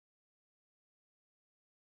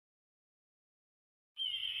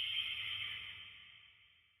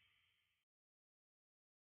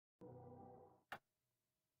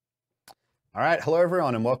All right, hello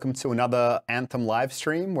everyone, and welcome to another Anthem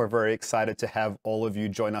Livestream. We're very excited to have all of you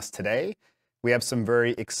join us today. We have some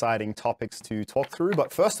very exciting topics to talk through,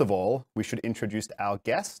 but first of all, we should introduce our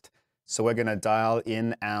guest. So we're going to dial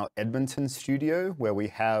in our Edmonton studio where we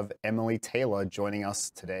have Emily Taylor joining us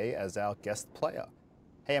today as our guest player.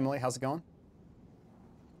 Hey Emily, how's it going?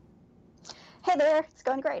 Hey there, it's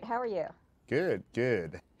going great. How are you? Good,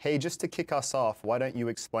 good. Hey, just to kick us off, why don't you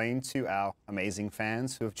explain to our amazing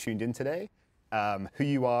fans who have tuned in today who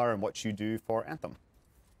you are and what you do for Anthem?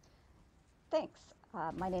 Thanks.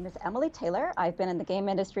 My name is Emily Taylor. I've been in the game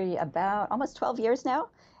industry about almost 12 years now,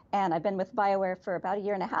 and I've been with BioWare for about a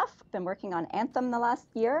year and a half. Been working on Anthem the last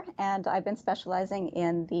year, and I've been specializing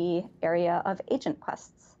in the area of agent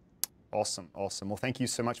quests. Awesome, awesome. Well, thank you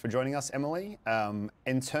so much for joining us, Emily.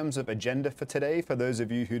 In terms of agenda for today, for those of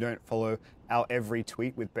you who don't follow our every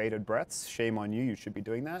tweet with bated breaths, shame on you, you should be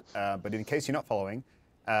doing that. But in case you're not following,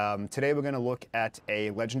 today we're going to look at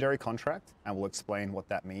a legendary contract, and we'll explain what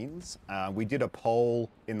that means. We did a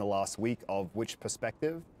poll in the last week of which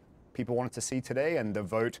perspective people wanted to see today, and the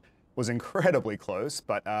vote was incredibly close,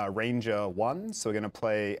 but Ranger won. So we're going to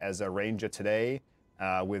play as a Ranger today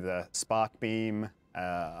with a Spark Beam,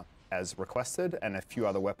 as requested, and a few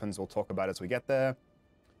other weapons we'll talk about as we get there.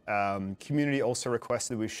 Community also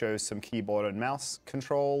requested we show some keyboard and mouse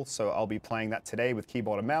control, so I'll be playing that today with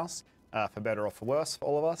keyboard and mouse, for better or for worse for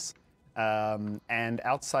all of us. And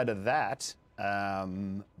outside of that,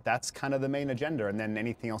 that's kind of the main agenda, and then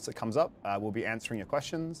anything else that comes up, we'll be answering your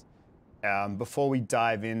questions. Before we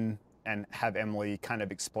dive in and have Emily kind of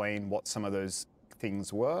explain what some of those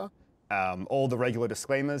things were, all the regular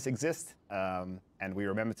disclaimers exist, and we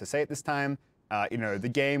remember to say it this time.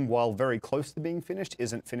 The game, while very close to being finished,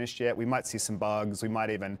 isn't finished yet. We might see some bugs. We might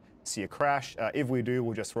even see a crash. If we do,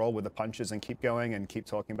 we'll just roll with the punches and keep going and keep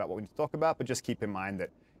talking about what we need to talk about, but just keep in mind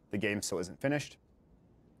that the game still isn't finished.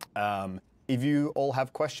 If you all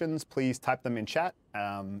have questions, please type them in chat.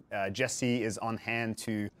 Jesse is on hand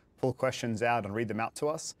to pull questions out and read them out to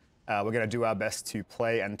us. We're going to do our best to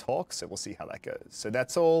play and talk, so we'll see how that goes. So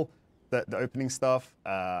that's all the opening stuff.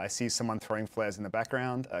 I see someone throwing flares in the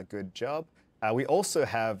background. Good job. We also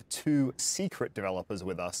have two secret developers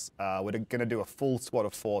with us. We're going to do a full squad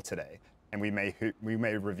of 4 today, and we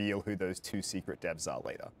may reveal who those two secret devs are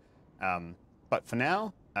later. But for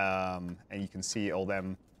now, and you can see all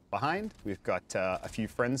them behind, we've got a few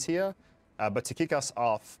friends here. But to kick us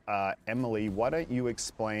off, Emily, why don't you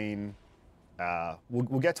explain?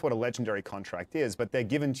 We'll get to what a legendary contract is, but they're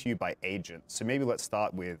given to you by agents. So maybe let's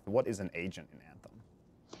start with, what is an agent in Anthem?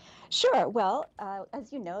 Sure. Well,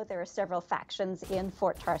 as you know, there are several factions in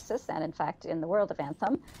Fort Tarsus, and in fact, in the world of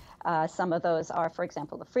Anthem. Some of those are, for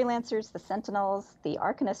example, the Freelancers, the Sentinels, the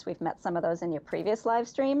Arcanists. We've met some of those in your previous live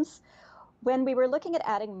streams. When we were looking at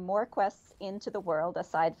adding more quests into the world,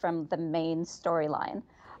 aside from the main storyline,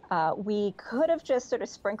 we could have just sort of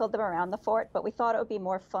sprinkled them around the fort, but we thought it would be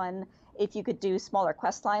more fun if you could do smaller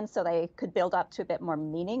quest lines so they could build up to a bit more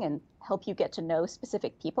meaning and help you get to know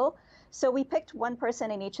specific people. So we picked one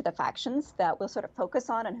person in each of the factions that we'll sort of focus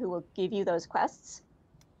on and who will give you those quests.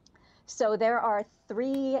 So there are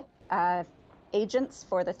 3 agents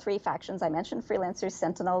for the 3 factions I mentioned: Freelancers,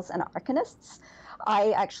 Sentinels, and Arcanists.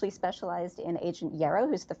 I actually specialized in Agent Yarrow,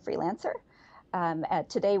 who's the Freelancer.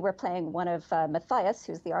 Today we're playing one of Matthias,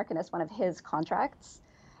 who's the Arcanist, one of his contracts.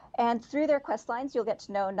 And through their quest lines, you'll get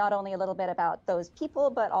to know not only a little bit about those people,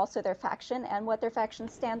 but also their faction and what their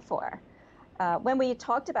factions stand for. When we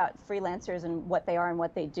talked about freelancers and what they are and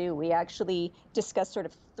what they do, we actually discussed sort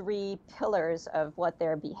of 3 pillars of what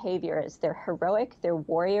their behavior is. They're heroic, they're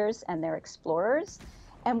warriors, and they're explorers.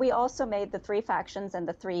 And we also made the 3 factions and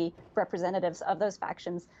the 3 representatives of those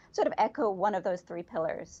factions sort of echo one of those 3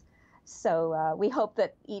 pillars. So we hope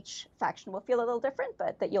that each faction will feel a little different,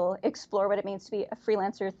 but that you'll explore what it means to be a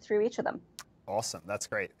freelancer through each of them. Awesome, that's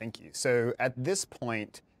great, thank you. So at this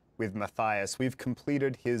point with Matthias, we've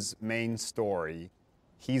completed his main story.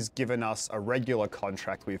 He's given us a regular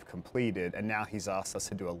contract we've completed, and now he's asked us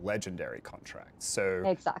to do a legendary contract. So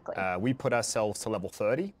exactly. We put ourselves to level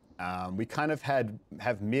 30. We kind of have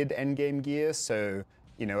mid-endgame gear, so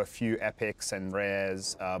a few epics and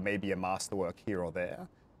rares, maybe a masterwork here or there.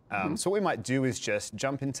 So what we might do is just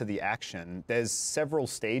jump into the action. There's several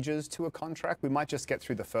stages to a contract. We might just get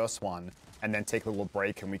through the first one and then take a little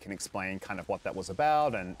break, and we can explain kind of what that was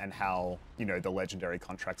about and how the legendary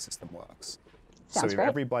contract system works. Sounds so great. If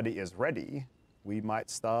everybody is ready, we might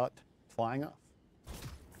start flying off.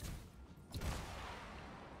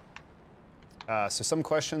 So some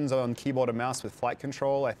questions on keyboard and mouse with flight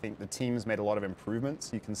control. I think the team's made a lot of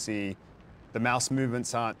improvements. You can see the mouse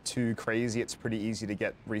movements aren't too crazy. It's pretty easy to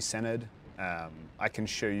get recentered. I can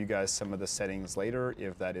show you guys some of the settings later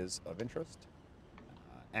if that is of interest.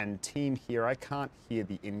 And team here, I can't hear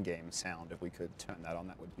the in-game sound. If we could turn that on,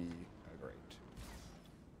 that would be great.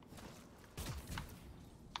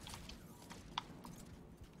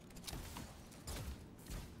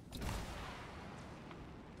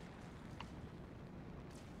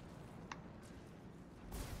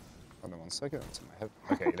 Hold on 1 second.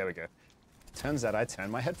 Okay, there we go. Turns out I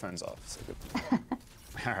turned my headphones off. So good.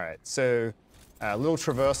 All right, so a little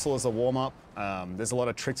traversal as a warm-up. There's a lot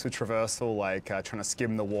of tricks with traversal, like trying to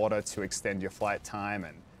skim the water to extend your flight time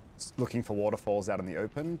and looking for waterfalls out in the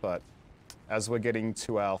open. But as we're getting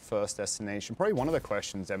to our first destination, probably one of the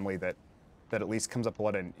questions, Emily, that at least comes up a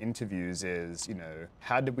lot in interviews is, you know,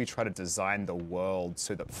 how did we try to design the world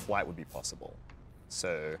so that flight would be possible?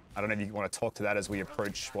 So I don't know if you want to talk to that as we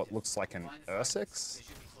approach what looks like an Ursix.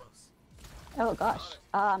 Oh gosh,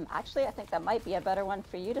 actually I think that might be a better one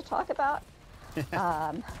for you to talk about. Yep.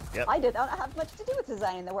 I did not have much to do with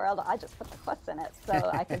designing the world, I just put the quests in it. So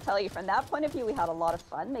I can tell you from that point of view, we had a lot of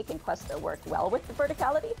fun making quests that worked well with the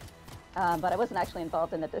verticality, but I wasn't actually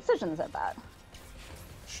involved in the decisions of that.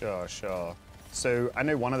 Sure, sure. So I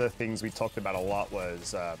know one of the things we talked about a lot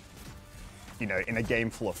was, you know, in a game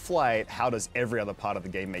full of flight, how does every other part of the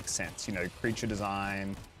game make sense? You know, creature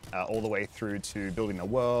design, all the way through to building a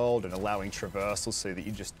world and allowing traversal so that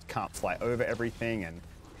you just can't fly over everything. And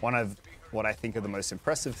one of what I think are the most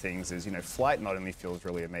impressive things is, you know, flight not only feels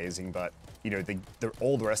really amazing, but, you know,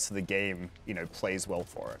 all the rest of the game, you know, plays well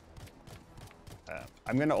for it.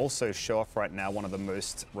 I'm going to also show off right now one of the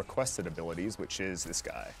most requested abilities, which is this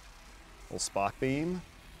guy. Little spark beam.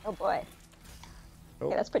 Oh boy. Oh,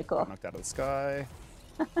 Yeah, that's pretty cool. Knocked out of the sky.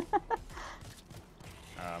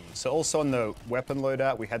 So also on the weapon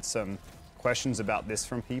loadout, we had some questions about this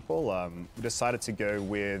from people. We decided to go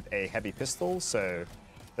with a heavy pistol. So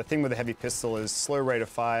the thing with the heavy pistol is slow rate of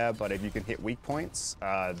fire, but if you can hit weak points,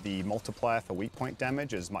 the multiplier for weak point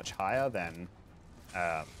damage is much higher than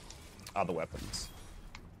other weapons.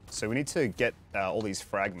 So we need to get all these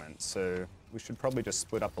fragments. So we should probably just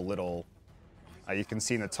split up a little. You can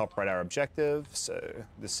see in the top right our objective. So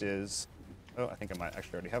this is, oh, I think I might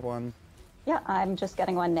actually already have one. Yeah, I'm just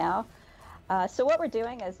getting one now. So what we're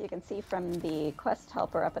doing, as you can see from the quest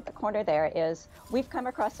helper up at the corner there, is we've come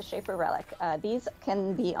across a Shaper relic. These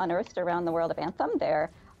can be unearthed around the world of Anthem. They're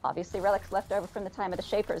obviously relics left over from the time of the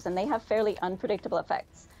Shapers, and they have fairly unpredictable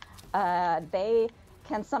effects. They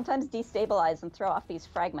can sometimes destabilize and throw off these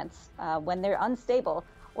fragments. When they're unstable,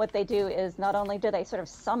 what they do is not only do they sort of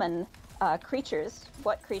summon creatures,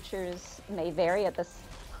 what creatures may vary at this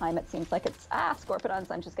time. It seems like it's, Scorpidons,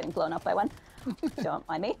 I'm just getting blown up by one. Don't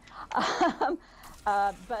mind me.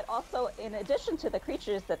 But also, in addition to the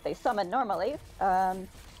creatures that they summon normally,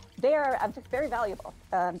 they are very valuable.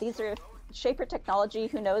 These are Shaper technology.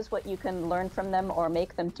 Who knows what you can learn from them or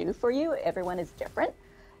make them do for you? Everyone is different.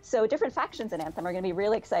 So different factions in Anthem are going to be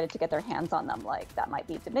really excited to get their hands on them. Like, that might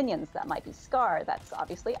be Dominions, that might be Scar, that's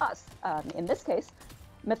obviously us. In this case,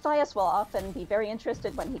 Matthias will often be very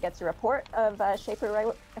interested when he gets a report of Shaper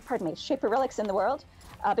relics in the world,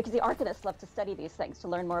 because the Arcanists love to study these things to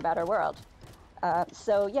learn more about our world.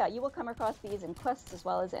 So yeah, you will come across these in quests as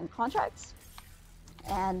well as in contracts.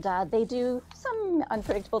 And they do some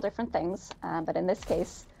unpredictable different things, but in this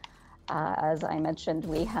case, as I mentioned,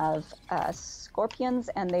 we have scorpions,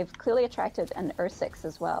 and they've clearly attracted an Ursix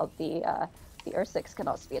as well. The Ursix can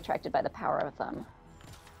also be attracted by the power of them.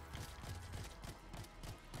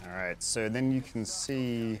 All right, so then you can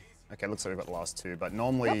see, okay, it looks like we've got the last two, but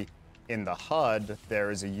normally in the HUD,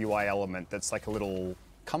 there is a UI element that's like a little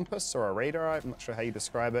compass or a radar, I'm not sure how you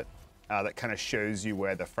describe it, that kind of shows you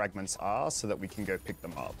where the fragments are so that we can go pick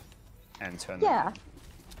them up and turn them in.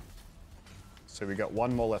 So we got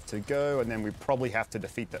one more left to go, and then we probably have to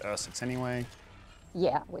defeat the Ursix anyway.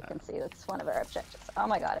 Yeah, we can see that's one of our objectives. Oh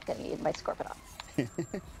my god, I'm getting eaten by Scorpidon.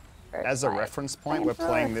 As a reference point, we're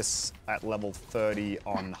playing this at level 30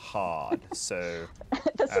 on hard, so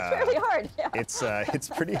this is fairly hard. Yeah. It's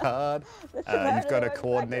pretty hard. You've got to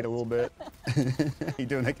coordinate a little bit. You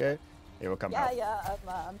doing okay? Yeah, we'll come out. Yeah.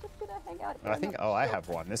 I'm just gonna hang out here. I think. Oh, I have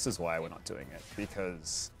one. This is why we're not doing it,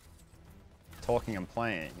 because talking and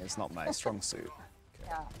playing is not my strong suit.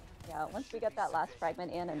 Okay. Yeah. Once we get that last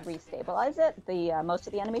fragment in and restabilize it, the most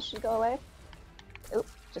of the enemies should go away. Oop,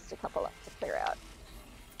 just a couple left to clear out.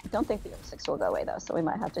 I don't think the Ursix will go away though, so we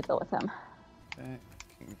might have to deal with him. Okay,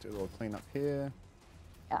 can we do a little cleanup here?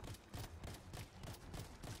 Yeah.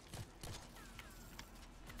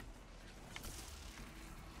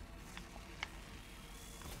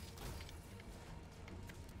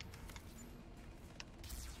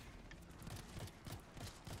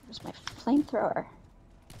 There's my flamethrower.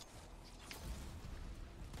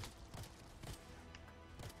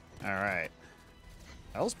 All right.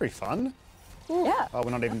 That was pretty fun. Yeah. Oh,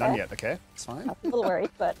 we're not even done yet. Okay, it's fine. I'm a little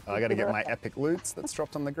worried, but I gotta get my epic loots that's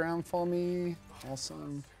dropped on the ground for me.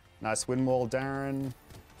 Awesome. Nice wind wall, Darren.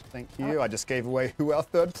 Thank you. I just gave away who our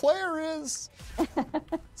third player is.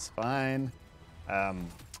 It's fine.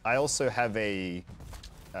 I also have a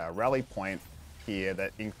rally point here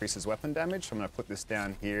that increases weapon damage. So I'm gonna put this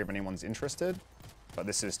down here if anyone's interested. But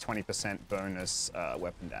this is 20% bonus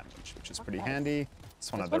weapon damage, which is pretty handy.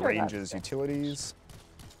 It's one of the ranger's utilities.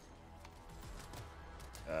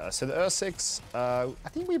 So the Ursix, I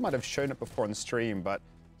think we might have shown it before on stream, but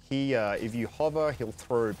he, if you hover, he'll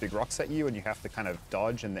throw big rocks at you and you have to kind of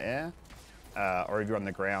dodge in the air. Or if you're on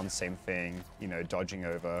the ground, same thing, you know, dodging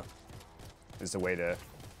over is a way to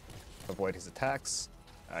avoid his attacks.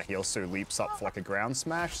 He also leaps up for like a ground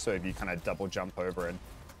smash, so if you kind of double jump over and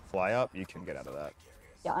fly up, you can get out of that.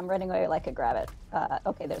 Yeah, I'm running away like a rabbit.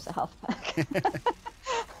 Okay, there's a health pack.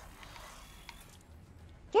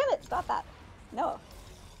 Damn it, stop that. No.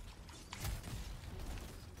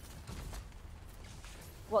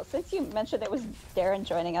 Well, since you mentioned it was Darren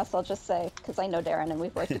joining us, I'll just say, because I know Darren and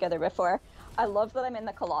we've worked together before, I love that I'm in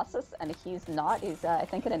the Colossus and he's not. He's, I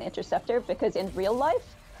think, in an Interceptor, because in real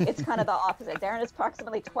life, it's kind of the opposite. Darren is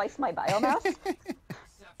approximately twice my biomass.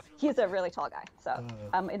 He's a really tall guy, so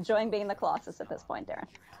I'm enjoying being the Colossus at this point, Darren.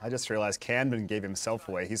 I just realized Camden gave himself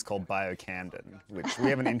away. He's called Bio Camden, which we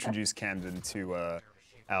haven't introduced Camden to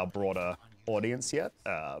our broader audience yet,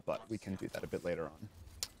 but we can do that a bit later on.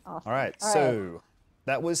 Awesome. All right, so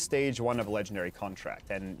that was stage 1 of a legendary contract,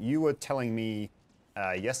 and you were telling me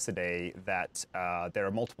yesterday that there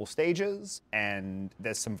are multiple stages and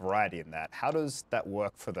there's some variety in that. How does that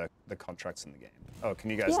work for the contracts in the game? Oh,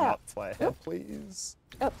 can you guys not fly ahead, please?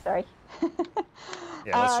 Oh, sorry.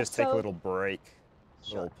 Yeah, let's just take a little break,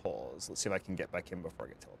 little pause. Let's see if I can get back in before I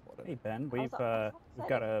get teleported. Hey Ben, we've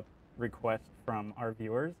got a request from our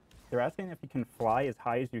viewers. They're asking if you can fly as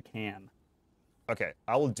high as you can. Okay,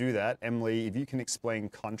 I will do that. Emily, if you can explain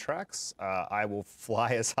contracts, I will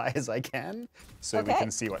fly as high as I can so we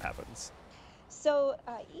can see what happens. So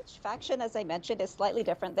each faction, as I mentioned, is slightly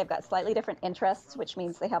different. They've got slightly different interests, which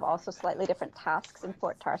means they have also slightly different tasks in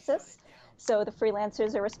Fort Tarsus. So the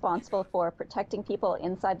freelancers are responsible for protecting people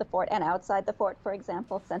inside the fort and outside the fort, for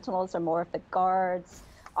example. Sentinels are more of the guards.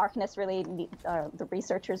 Arcanists really need the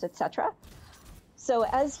researchers, etc. So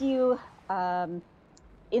as you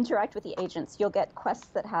interact with the agents, you'll get quests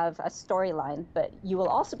that have a storyline, but you will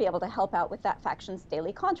also be able to help out with that faction's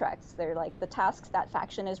daily contracts. They're like the tasks that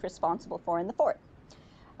faction is responsible for in the fort.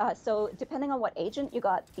 So depending on what agent you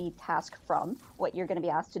got the task from, what you're going to be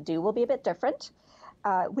asked to do will be a bit different.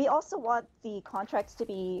 We also want the contracts to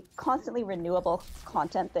be constantly renewable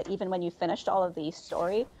content, that even when you finished all of the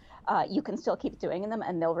story, you can still keep doing them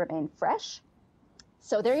and they'll remain fresh.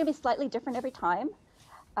 So they're going to be slightly different every time.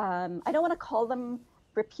 I don't want to call them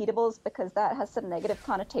repeatables because that has some negative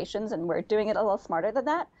connotations and we're doing it a little smarter than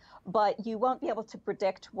that. But you won't be able to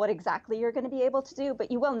predict what exactly you're going to be able to do,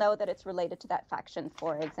 but you will know that it's related to that faction.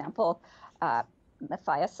 For example,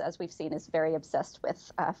 Matthias, as we've seen, is very obsessed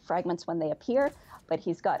with fragments when they appear, but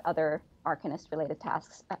he's got other Arcanist-related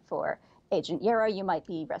tasks. For Agent Yara, you might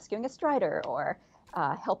be rescuing a Strider or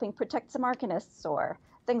helping protect some Arcanists or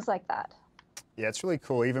things like that. Yeah, it's really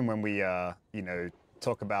cool. Even when we, you know,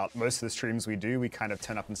 talk about most of the streams we do, we kind of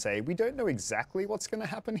turn up and say, we don't know exactly what's going to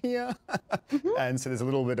happen here. And so there's a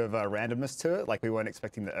little bit of randomness to it, like we weren't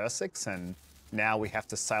expecting the Ursix, and now we have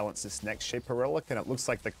to silence this next Shaper Relic, and it looks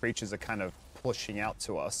like the creatures are kind of pushing out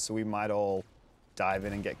to us, so we might all dive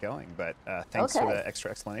in and get going. But thanks for the extra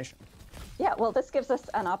explanation. Yeah, well, this gives us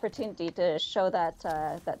an opportunity to show that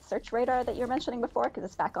that search radar that you were mentioning before, because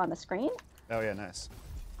it's back on the screen. Oh yeah, nice.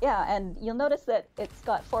 Yeah, and you'll notice that it's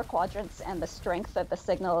got 4 quadrants, and the strength of the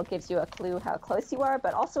signal gives you a clue how close you are,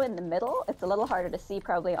 but also in the middle, it's a little harder to see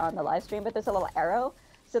probably on the live stream, but there's a little arrow.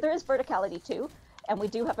 So there is verticality too, and we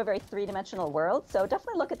do have a very 3-dimensional world, so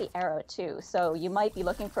definitely look at the arrow too. So you might be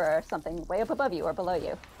looking for something way up above you or below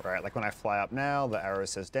you. Right, like when I fly up now, the arrow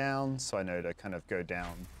says down, so I know to kind of go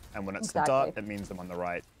down. And when it's the dot, it means I'm on the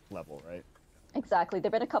right level, right? Exactly. There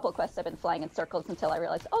have been a couple of quests I've been flying in circles until I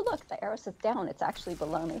realized, oh look, the arrow says down, it's actually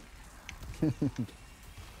below me.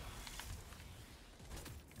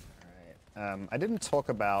 Alright. I didn't talk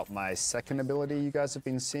about my second ability you guys have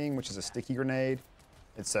been seeing, which is a sticky grenade.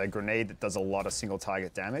 It's a grenade that does a lot of single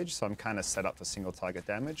target damage, so I'm kind of set up for single target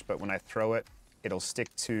damage, but when I throw it, it'll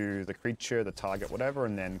stick to the creature, the target, whatever,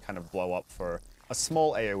 and then kind of blow up for a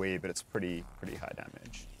small AoE, but it's pretty high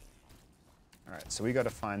damage. All right, so we got to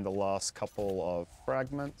find the last couple of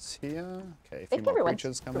fragments here. Okay, a I few think more everyone's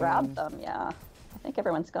creatures coming grabbed in. them, yeah. I think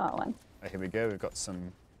everyone's got one. Oh, here we go. We've got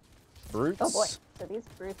some brutes. Oh boy, so these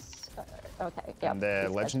brutes, okay, yeah. And they're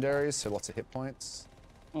legendaries, so lots of hit points.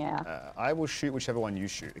 Yeah. I will shoot whichever one you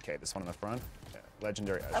shoot. Okay, this one in the front. Yeah,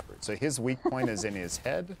 legendary Ash Brute. So his weak point is in his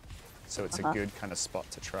head, so it's a good kind of spot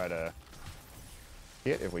to try to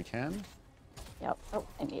hit if we can. Yep. Oh,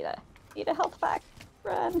 I need a health pack.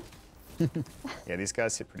 Run. Yeah, these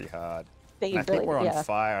guys hit pretty hard. They And I think really, we're on yeah.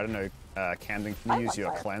 fire. I don't know, Camden, can I'm you use on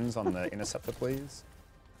your fire. cleanse on the interceptor, please?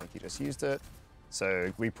 I think you just used it.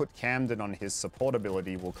 So we put Camden on his support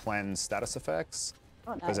ability, will cleanse status effects.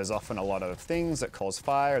 Oh, Because nice. there's often a lot of things that cause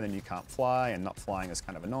fire, and then you can't fly, and not flying is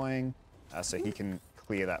kind of annoying. So he can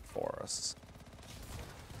clear that for us.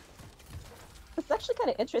 It's actually kind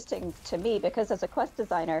of interesting to me because as a quest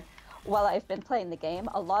designer, while I've been playing the game,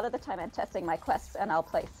 a lot of the time I'm testing my quests and I'll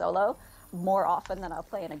play solo more often than I'll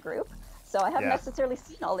play in a group. So I haven't Yeah. necessarily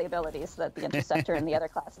seen all the abilities that the Interceptor and the other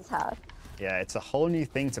classes have. Yeah, it's a whole new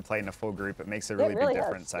thing to play in a full group. It makes a really, really big does,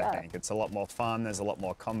 difference, I yeah. think. It's a lot more fun. There's a lot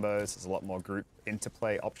more combos. There's a lot more group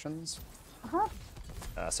interplay options.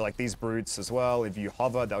 So like these brutes as well, if you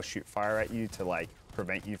hover, they'll shoot fire at you to like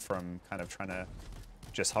prevent you from kind of trying to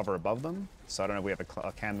just hover above them. So I don't know, we have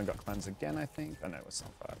a Camden got cleanse again, I think. Oh no, it's on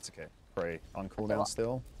fire. It's okay. Probably on cooldown well,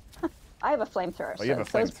 still. I have a flamethrower. Oh, you have a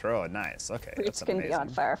so those flamethrower. Nice. Okay, brutes that's can amazing. be on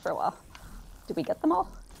fire for a while. Did we get them all?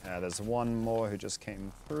 There's one more who just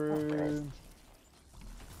came there is. through.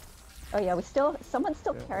 Oh yeah, someone's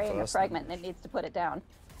still Yeah, carrying a first fragment and it needs to put it down.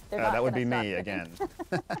 They're not That would gonna be stop me picking. again.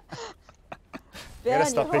 Ben, Gotta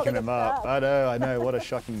stop you're picking holding them us up. back. I know. What a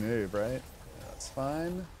shocking move, right? That's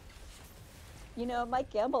fine. You know, Mike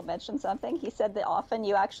Gamble mentioned something. He said that often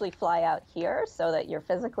you actually fly out here so that you're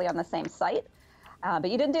physically on the same site.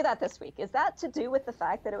 But you didn't do that this week. Is that to do with the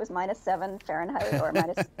fact that it was -7 Fahrenheit or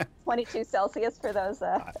 -22 Celsius for those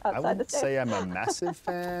I outside the wouldn't States? say I'm a massive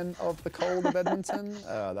fan of the cold of Edmonton.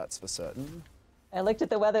 That's for certain. I looked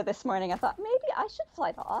at the weather this morning. I thought maybe I should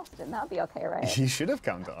fly to Austin. That'd be okay, right? You should have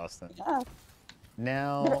come to Austin. Yeah.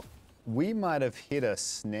 Now, we might have hit a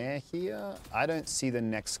snare here. I don't see the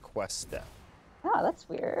next quest step. Oh, that's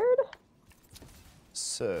weird.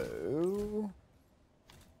 So,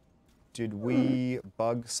 did we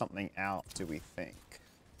bug something out, do we think?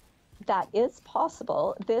 That is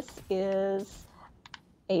possible. This is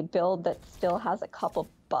a build that still has a couple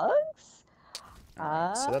bugs.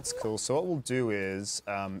 So that's cool. So what we'll do is,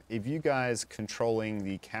 if you guys controlling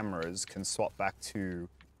the cameras can swap back to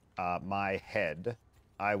my head,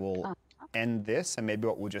 I will end this, and maybe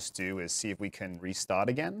what we'll just do is see if we can restart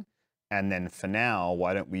again. And then for now,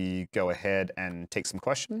 why don't we go ahead and take some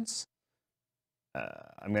questions?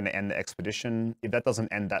 I'm going to end the expedition. If that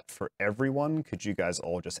doesn't end that for everyone, could you guys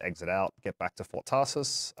all just exit out, get back to Fort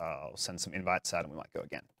Tarsus? I'll send some invites out and we might go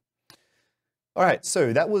again. All right,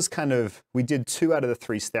 so that was kind of, we did 2 out of the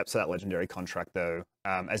 3 steps of that legendary contract though.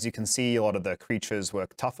 As you can see, a lot of the creatures were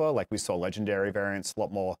tougher, like we saw legendary variants, a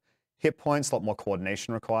lot more hit points, a lot more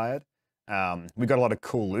coordination required. We got a lot of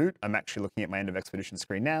cool loot. I'm actually looking at my end of expedition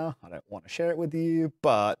screen now. I don't want to share it with you,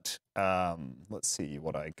 but let's see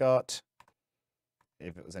what I got.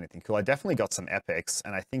 If it was anything cool. I definitely got some epics,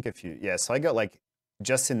 and I think if you, yeah, so I got like,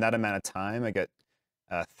 just in that amount of time, I got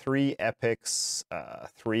 3 epics,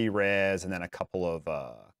 3 rares, and then a couple of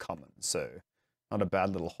commons. So not a bad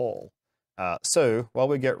little haul. So while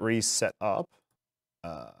we get reset up,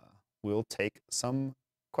 we'll take some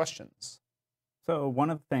questions. So one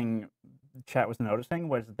of the things chat was noticing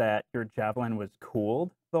was that your javelin was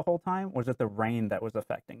cooled the whole time. Was it the rain that was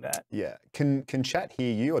affecting that? Yeah. Can chat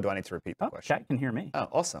hear you, or do I need to repeat the question? Chat can hear me. Oh,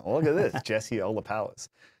 awesome. Well, look at this. Jesse, all the powers.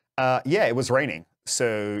 Yeah, it was raining.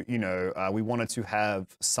 So, you know, we wanted to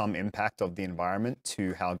have some impact of the environment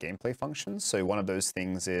to how gameplay functions. So one of those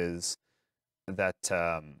things is that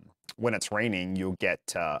when it's raining, you'll get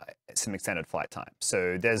some extended flight time.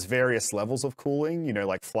 So there's various levels of cooling, you know,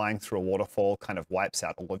 like flying through a waterfall kind of wipes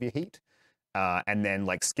out all of your heat. And then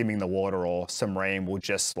like skimming the water or some rain will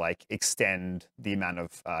just like extend the amount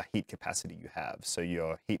of heat capacity you have. So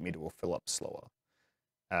your heat meter will fill up slower.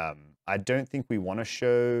 I don't think we want to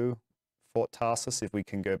show Fort Tarsus. If we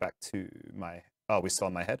can go back to my, oh, we still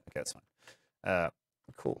on my head? Okay, that's fine.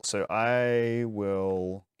 Cool, so I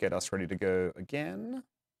will get us ready to go again.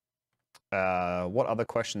 What other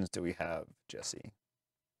questions do we have, Jesse?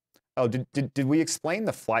 Oh, did we explain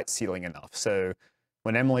the flight ceiling enough? So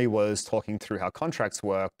when Emily was talking through how contracts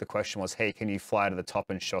work, the question was, hey, can you fly to the top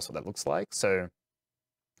and show us what that looks like? So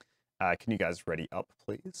can you guys ready up,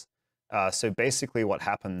 please? So basically what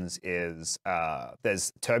happens is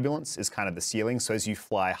there's turbulence is kind of the ceiling. So as you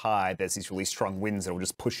fly high, there's these really strong winds that will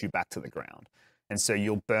just push you back to the ground. And so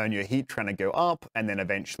you'll burn your heat trying to go up, and then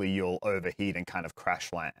eventually you'll overheat and kind of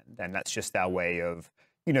crash land. And that's just our way of,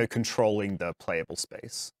 you know, controlling the playable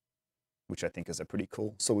space, which I think is a pretty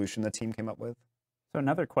cool solution the team came up with. So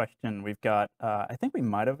another question we've got, I think we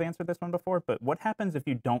might have answered this one before, but what happens if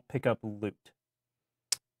you don't pick up loot?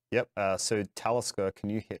 Yep, so Talisker, can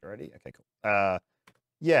you hit ready? Okay, cool.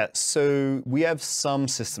 Yeah, so we have some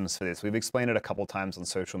systems for this. We've explained it a couple times on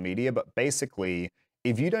social media, but basically,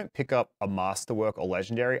 if you don't pick up a masterwork or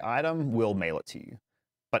legendary item, we'll mail it to you.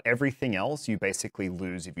 But everything else, you basically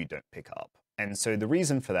lose if you don't pick up. And so the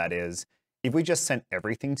reason for that is, if we just sent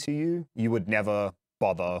everything to you, you would never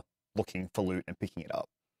bother looking for loot and picking it up.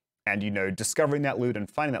 And, you know, discovering that loot and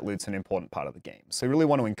finding that loot's an important part of the game. So we really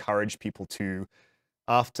want to encourage people to,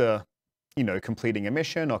 after, you know, completing a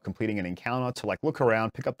mission or completing an encounter, to like look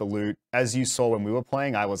around, pick up the loot. As you saw when we were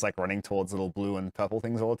playing, I was like running towards little blue and purple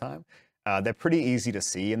things all the time. They're pretty easy to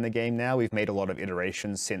see in the game now. We've made a lot of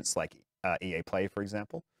iterations since like EA Play, for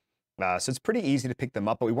example. So it's pretty easy to pick them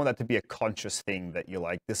up, but we want that to be a conscious thing that you're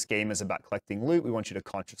like, this game is about collecting loot. We want you to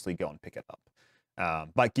consciously go and pick it up.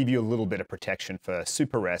 But give you a little bit of protection for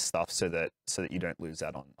super rare stuff so that you don't lose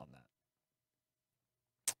out on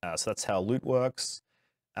that. So that's how loot works.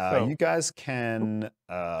 You guys can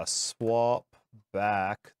swap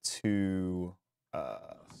back to,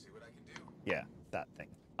 yeah, that thing,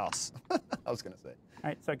 us, I was going to say. All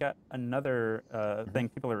right, so I got another thing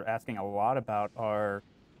people are asking a lot about are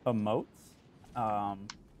emotes. So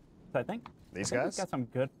I think these guys? we've got some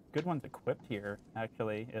good ones equipped here,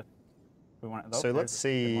 actually, if we want to. So let's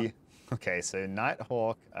see. Okay, so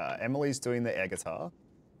Nighthawk, Emily's doing the air guitar.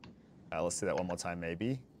 Let's do that one more time,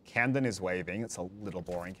 maybe. Camden is waving. It's a little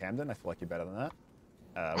boring, Camden. I feel like you're better than that.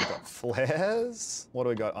 We've got flares. What do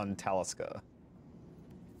we got on Talisker?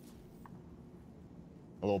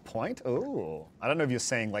 A little point. Oh, I don't know if you're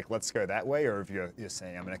saying like let's go that way, or if you're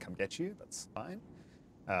saying I'm gonna come get you. That's fine.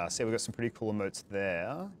 So we've got some pretty cool emotes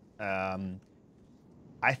there.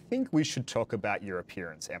 I think we should talk about your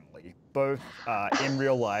appearance, Emily, both in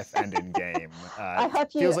real life and in game. I hope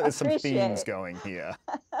you feels like there's some appreciate themes going here.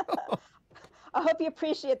 I hope you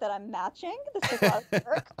appreciate that I'm matching. This is a lot of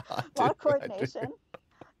work, a lot of coordination.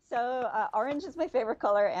 So orange is my favorite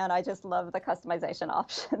color, and I just love the customization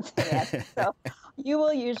options in it. So you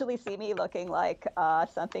will usually see me looking like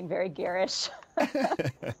something very garish.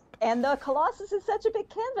 And the Colossus is such a big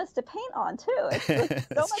canvas to paint on, too. It's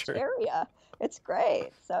so much area. It's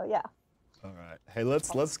great. So, yeah. All right. Hey,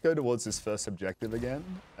 let's go towards this first objective again.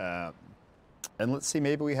 And let's see,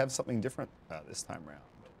 maybe we have something different this time around.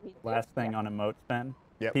 Last thing on emotes, Ben.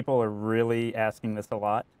 Yep. People are really asking this a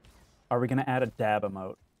lot. Are we going to add a dab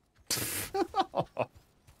emote?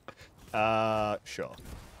 Sure.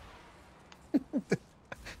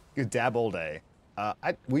 Good dab all day.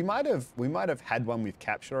 We might have had one we've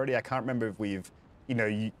captured already. I can't remember if we've, you know,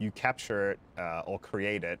 you capture it or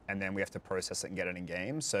create it, and then we have to process it and get it in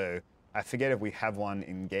game. So I forget if we have one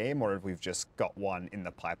in game or if we've just got one in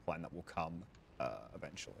the pipeline that will come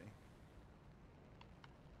eventually.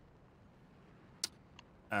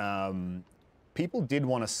 People did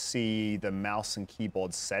want to see the mouse and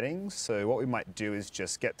keyboard settings, so what we might do is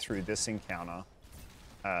just get through this encounter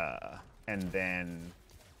and then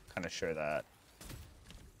kind of show that.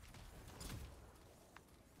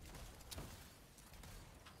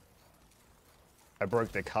 I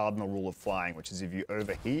broke the cardinal rule of flying, which is if you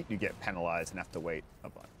overheat, you get penalized and have to wait a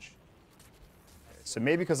bunch. Okay, so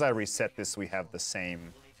maybe because I reset this, we have the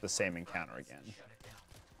same encounter again.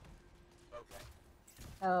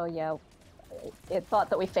 Oh, yeah. It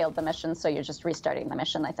thought that we failed the mission, so you're just restarting the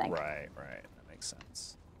mission, I think. Right. That makes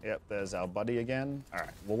sense. Yep, there's our buddy again. All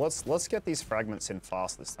right, well, let's get these fragments in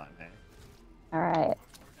fast this time, hey? All right.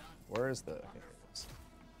 Where is the... Okay, here it is.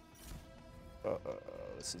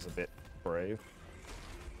 This is a bit brave.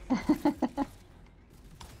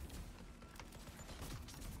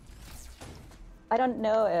 I don't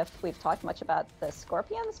know if we've talked much about the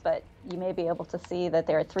scorpions, but you may be able to see that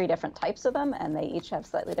there are 3 different types of them, and they each have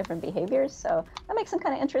slightly different behaviors, so that makes them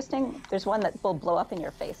kind of interesting. There's one that will blow up in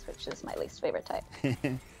your face, which is my least favorite type.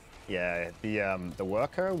 Yeah, the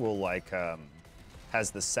worker will like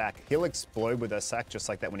has the sack. He'll explode with a sack just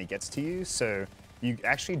like that when he gets to you, so you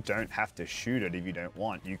actually don't have to shoot it if you don't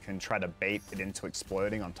want. You can try to bait it into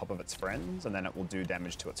exploding on top of its friends, and then it will do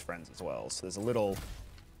damage to its friends as well. So there's a little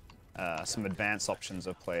some advanced options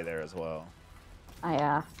of play there as well.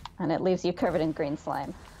 Yeah, and it leaves you covered in green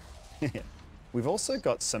slime. We've also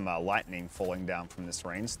got some lightning falling down from this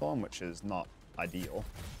rainstorm, which is not ideal.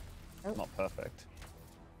 Oh. Not perfect.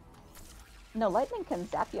 No, lightning can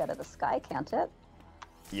zap you out of the sky, can't it?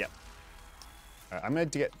 Yep. I'm going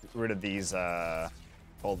to get rid of these,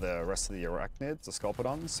 all the rest of the arachnids, the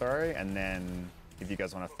sculpidons, sorry, and then if you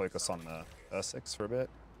guys want to focus on the Ursics for a bit.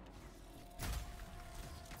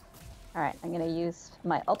 All right, I'm going to use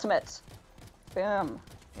my ultimate. Boom.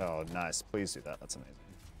 Oh, nice. Please do that. That's amazing.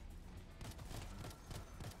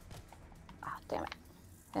 Ah, damn it.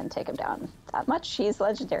 And take him down that much. He's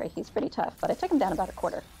legendary. He's pretty tough, but I took him down about a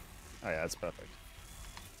quarter. Oh, yeah, that's perfect.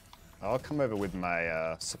 I'll come over with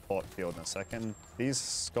my support field in a second. These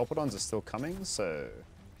Sculpidons are still coming, so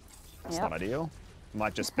that's not ideal.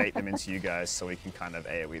 Might just bait them into you guys so we can kind of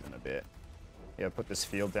AoE them a bit. Yeah, put this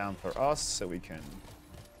field down for us so we can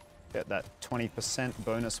get that 20%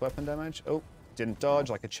 bonus weapon damage. Oh, didn't dodge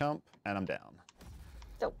like a chump, and I'm down.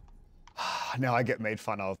 Nope. Now I get made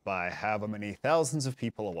fun of by however many thousands of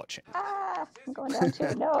people are watching. Ah, I'm going down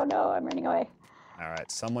too. No, no, I'm running away. All right,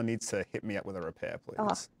 someone needs to hit me up with a repair, please.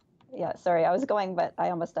 Oh, yeah, sorry, I was going, but I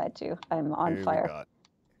almost died too. I'm on fire.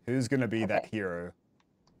 Who's gonna be that hero?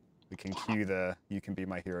 We can cue the "You Can Be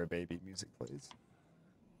My Hero, Baby" music, please.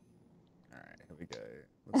 All right, here we go.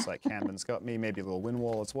 Looks like Camden's got me. Maybe a little wind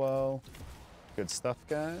wall as well. Good stuff,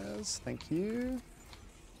 guys. Thank you.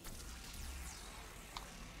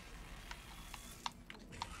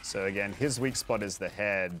 So again, his weak spot is the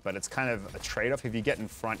head, but it's kind of a trade-off. If you get in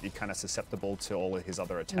front, you're kind of susceptible to all of his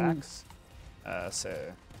other attacks. So,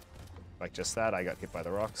 like just that, I got hit by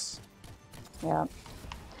the rocks. Yeah.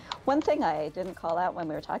 One thing I didn't call out when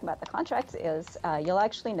we were talking about the contracts is you'll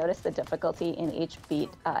actually notice the difficulty in each beat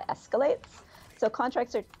escalates. So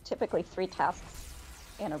contracts are typically 3 tasks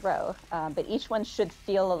in a row, but each one should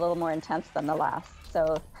feel a little more intense than the last.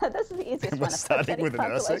 So this is the easiest one. Starting with an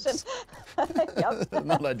Ursix? Yep.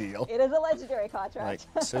 Not ideal. It is a legendary contract.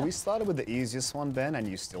 Like, so we started with the easiest one, Ben, and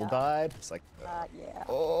you still died? It's like, yeah.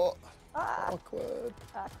 Oh, awkward.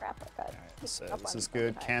 Crap. Okay. Right, so this is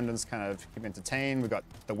good. Camden's kind of entertained. We got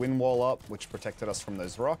the wind wall up, which protected us from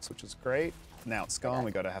those rocks, which is great. Now it's gone.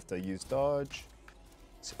 We got to have to use dodge.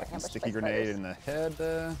 See if I can sticky grenade in the head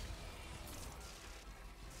there.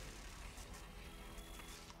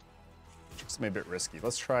 It's a bit risky.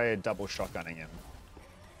 Let's try double shotgunning him.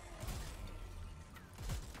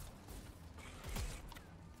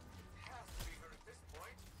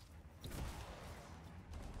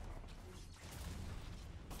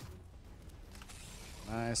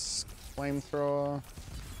 Nice flamethrower.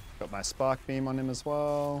 Got my spark beam on him as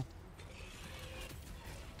well.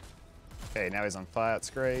 Okay, now he's on fire. It's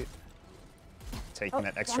great. Taking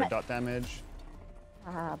that extra dot damage.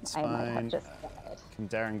 It's I might have fine. just died. Can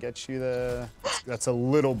Darren get you there? That's a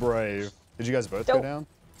little brave. Did you guys both go down?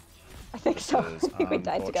 I think so. I think we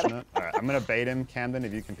died together. All right, I'm gonna bait him, Camden.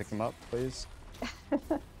 If you can pick him up, please.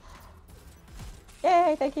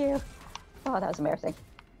 Yay! Thank you. Oh, that was embarrassing.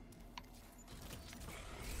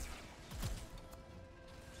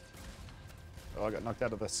 Oh, I got knocked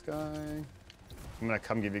out of the sky. I'm gonna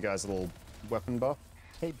come give you guys a little weapon buff.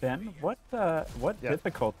 Hey Ben, what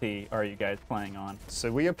difficulty are you guys playing on?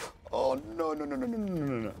 So we are. Oh no.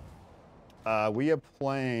 We are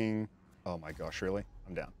playing. Oh my gosh, really?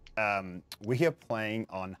 I'm down. We are playing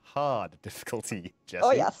on hard difficulty, Jesse.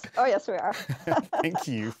 Oh yes, we are. Thank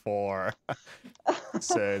you for.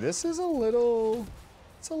 So this is a little.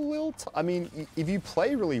 It's a little. I mean, if you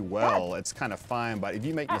play really well, it's kind of fine. But if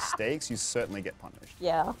you make mistakes, you certainly get punished.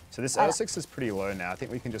 Yeah. So this Ursix is pretty low now. I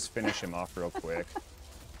think we can just finish him off real quick.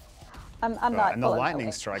 I'm not. And the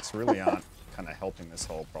lightning strikes really aren't kind of helping this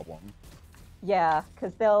whole problem. Yeah,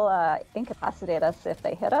 because they'll incapacitate us if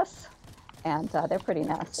they hit us, and they're pretty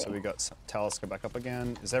nasty. So we got Talisker back up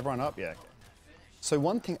again. Is everyone up? Yeah. Okay. So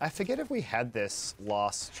one thing, I forget if we had this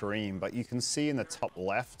last stream, but you can see in the top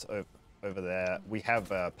left over there, we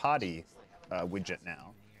have a party widget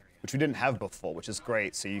now, which we didn't have before, which is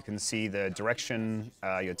great. So you can see the direction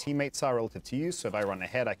your teammates are relative to you. So if I run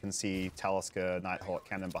ahead, I can see Talisker, Nighthawk,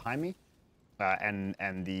 Camden behind me. And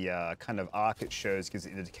the kind of arc it shows gives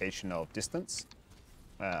an indication of distance,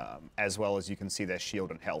 as well as you can see their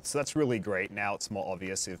shield and health. So that's really great. Now it's more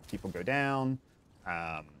obvious if people go down,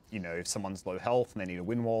 you know, if someone's low health and they need a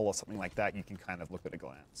wind wall or something like that, you can kind of look at a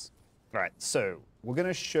glance. All right, so we're going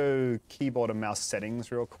to show keyboard and mouse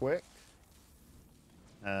settings real quick.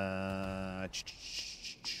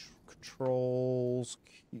 Controls,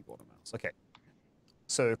 keyboard and mouse. Okay,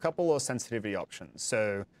 so a couple of sensitivity options.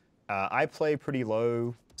 So I play pretty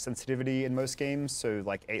low sensitivity in most games, so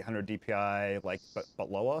like 800 DPI, like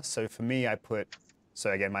but lower. So for me, I put,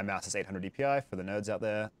 so again, my mouse is 800 DPI for the nerds out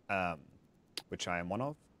there, which I am one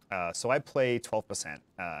of. So I play 12%,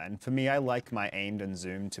 and for me, I like my aimed and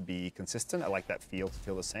zoomed to be consistent. I like that feel to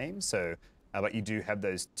feel the same. So, but you do have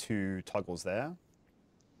those two toggles there.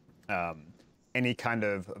 Any kind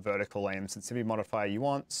of vertical aim sensitivity modifier you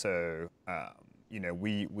want. So, you know,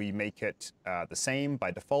 we make it the same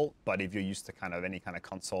by default, but if you're used to kind of any kind of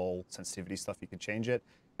console sensitivity stuff, you could change it.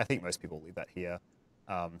 I think most people leave that here.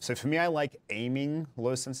 So for me, I like aiming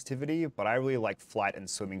low sensitivity, but I really like flight and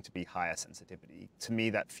swimming to be higher sensitivity. To me,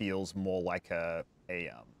 that feels more like a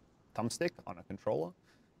thumbstick on a controller.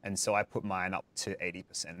 And so I put mine up to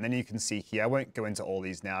 80%. And then you can see here, I won't go into all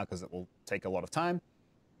these now because it will take a lot of time.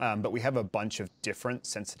 But we have a bunch of different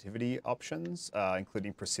sensitivity options,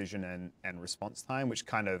 including precision and response time, which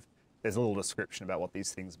kind of, there's a little description about what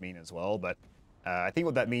these things mean as well. But I think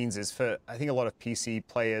what that means is I think a lot of PC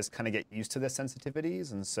players kind of get used to their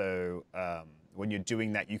sensitivities. And so when you're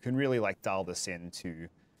doing that, you can really like dial this in to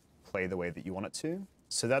play the way that you want it to.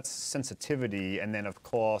 So that's sensitivity. And then of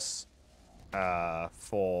course,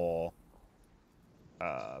 for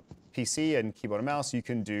PC and keyboard and mouse, you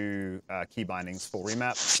can do key bindings for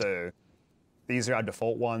remap. So these are our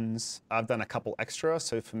default ones. I've done a couple extra.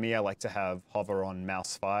 So for me, I like to have hover on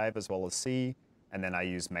mouse 5 as well as C. And then I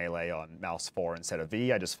use melee on mouse 4 instead of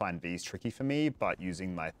V. I just find V's tricky for me, but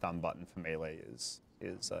using my thumb button for melee is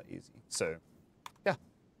easy. So yeah,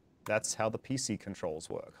 that's how the PC controls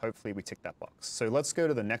work. Hopefully we tick that box. So let's go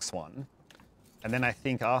to the next one. And then I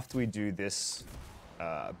think after we do this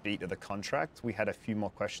beat of the contract, we had a few more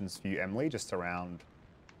questions for you, Emily, just around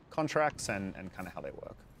contracts and kind of how they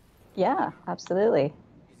work. Yeah, absolutely.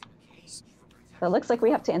 So it looks like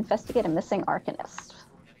we have to investigate a missing Arcanist.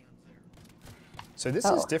 So this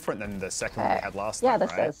is different than the second one we had last time, yeah,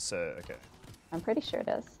 this right? is. So, okay. I'm pretty sure it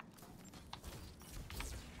is.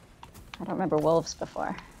 I don't remember wolves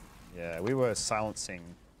before. Yeah, we were silencing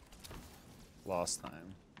last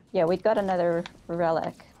time. Yeah, we got another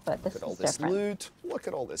relic, but this is different. Look at all this loot. Look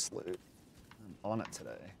at all this loot. I'm on it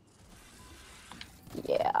today.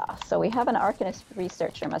 Yeah, so we have an Arcanist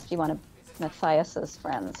researcher, must be one of Matthias's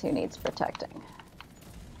friends who needs protecting.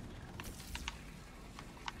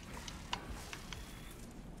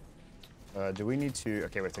 Do we need to...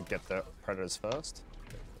 Okay, we have to get the predators first.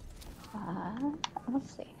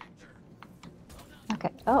 Let's see. Okay,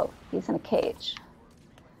 oh, he's in a cage.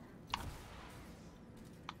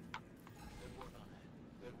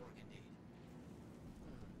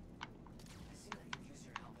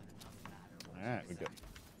 Alright, we're good.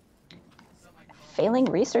 Failing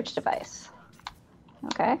research device.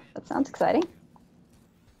 Okay, that sounds exciting.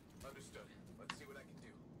 Understood. Let's see what I can do.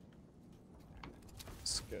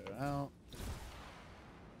 Let's go out.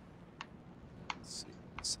 Let's see,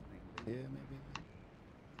 something here maybe.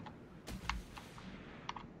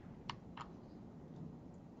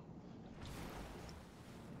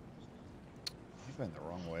 I went the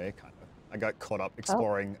wrong way, kind of. I got caught up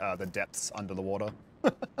exploring the depths under the water.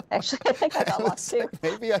 Actually, I think I got lost too.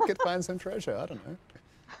 Maybe I could find some treasure. I don't know.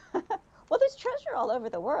 Well, there's treasure all over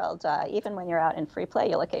the world. Even when you're out in free play,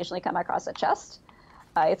 you'll occasionally come across a chest.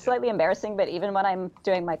 It's slightly embarrassing, but even when I'm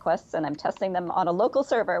doing my quests and I'm testing them on a local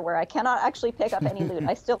server where I cannot actually pick up any loot,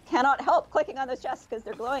 I still cannot help clicking on those chests because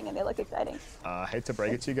they're glowing and they look exciting. I hate to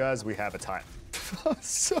break it to you guys, we have a Titan.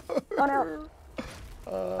 So... Oh no.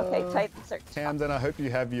 Okay, Titan search. Camden, I hope you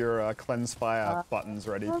have your cleanse fire buttons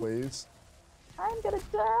ready, please. I'm gonna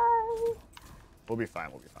die. We'll be fine,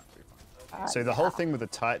 we'll be fine, we'll be fine. So the whole thing with the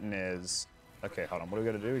Titan is... Okay, hold on, what do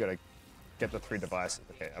we gotta do? We gotta get the 3 devices.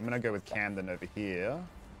 Okay, I'm gonna go with Camden over here.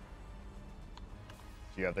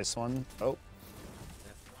 Do you have this one? Oh.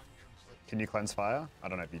 Can you cleanse fire? I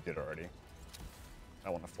don't know if you did already. I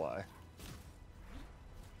want to fly.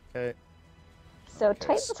 Okay. So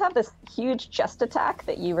Titans have this huge chest attack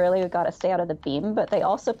that you really gotta stay out of the beam, but they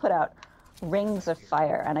also put out rings of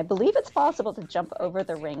fire, and I believe it's possible to jump over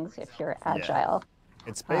the rings if you're agile. Yeah.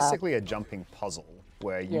 It's basically a jumping puzzle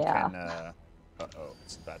where you can... uh-oh,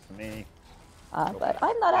 this is bad for me. But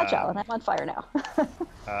I'm not agile, and I'm on fire now.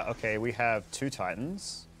 Okay, we have 2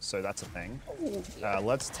 Titans, so that's a thing.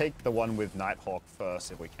 Let's take the one with Nighthawk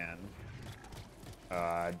first, if we can.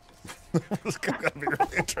 This is gonna be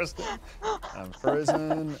really interesting.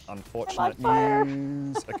 Frozen, unfortunate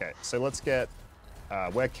news. Okay, so let's get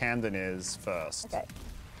where Camden is first. Okay.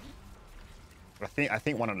 I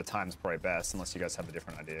think one at a time is probably best, unless you guys have a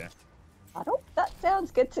different idea. That sounds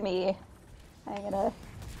good to me. I'm gonna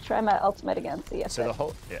try my ultimate again, see if So the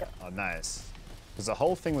whole, oh nice. Because the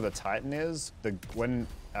whole thing with a Titan is, when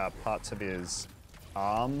parts of his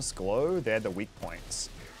arms glow, they're the weak points.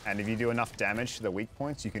 And if you do enough damage to the weak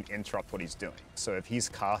points, you can interrupt what he's doing. So if he's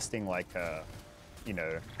casting like a you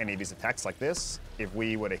know, any of his attacks like this, if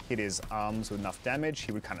we were to hit his arms with enough damage,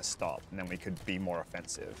 he would kind of stop, and then we could be more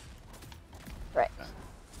offensive. Right.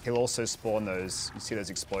 He'll also spawn those, you see those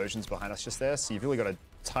explosions behind us just there? So you've really got to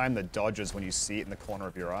time the dodges when you see it in the corner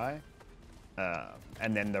of your eye.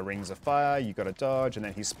 And then the rings of fire, you got to dodge, and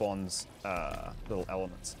then he spawns little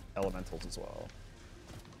elementals as well.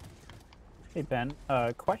 Hey Ben,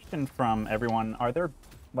 question from everyone: are there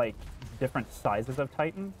like different sizes of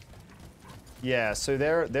Titans? Yeah, so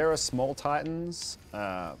there are small Titans,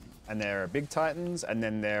 and there are big Titans, and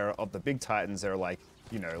then of the big Titans, there are like,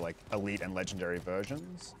 you know, like elite and legendary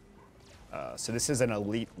versions. So this is an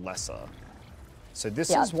elite lesser. So this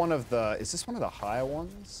is one of the, is this one of the higher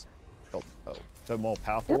ones? Oh, the more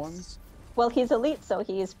powerful ones? Well, he's elite, so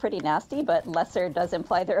he's pretty nasty, but lesser does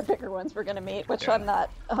imply there are bigger ones we're going to meet, which I'm not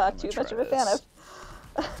too much of a fan of.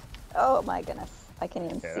 Oh my goodness. I can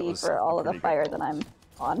even see for all of the fire that I'm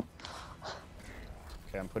on.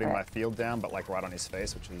 Okay, I'm putting my field down, but like right on his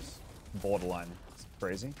face, which is borderline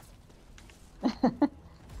crazy. I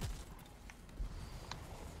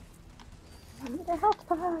need a health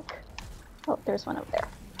pack. Oh, there's one over there.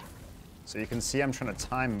 So you can see I'm trying to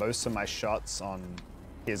time most of my shots on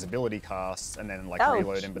his ability casts and then like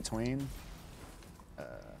reload in between.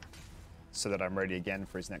 So that I'm ready again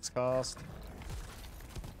for his next cast.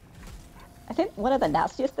 I think one of the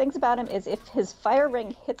nastiest things about him is if his fire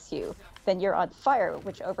ring hits you, then you're on fire,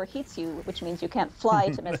 which overheats you, which means you can't fly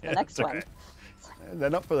to miss the next one. They're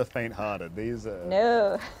not for the faint-hearted. These are...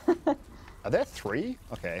 No. Are there 3?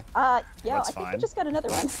 Okay. Yeah, that's I think fine. we just got another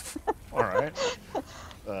one. All right. See,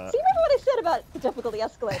 remember what I said about the difficulty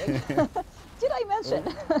escalating? Did I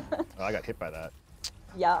mention? Oh, I got hit by that.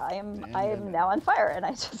 Yeah, I am now on fire, and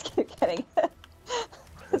I just keep getting hit.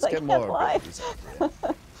 Let's get more abilities up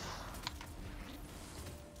here.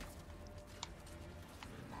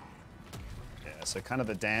 Yeah, so kind of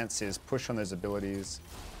the dance is push on those abilities.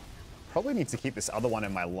 Probably need to keep this other one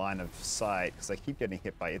in my line of sight, because I keep getting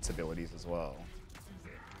hit by its abilities as well.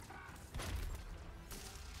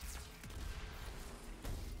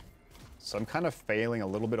 So I'm kind of failing a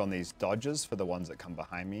little bit on these dodges for the ones that come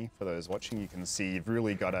behind me. For those watching, you can see you've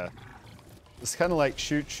really got to... It's kind of like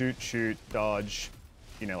shoot, shoot, shoot, dodge,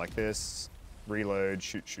 you know, like this, reload,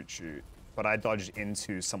 shoot, shoot, shoot. But I dodged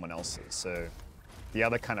into someone else's. So the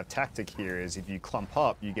other kind of tactic here is if you clump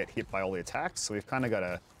up, you get hit by all the attacks. So we've kind of got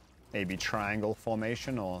a maybe triangle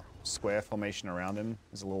formation or square formation around him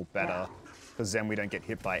is a little better. Because then we don't get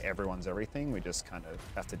hit by everyone's everything. We just kind of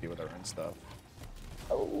have to deal with our own stuff.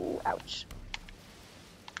 Oh, ouch.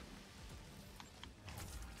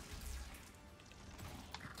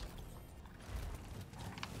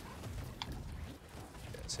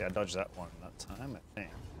 Okay, see, I dodged that one that time, I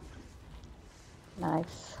think.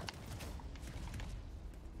 Nice.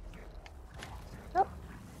 Oh.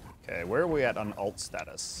 Okay, where are we at on alt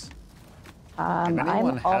status? If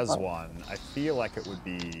anyone has one, I feel like it would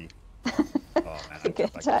be... Oh man, I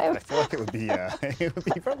feel like it would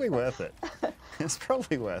be probably worth it. It's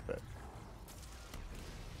probably worth it.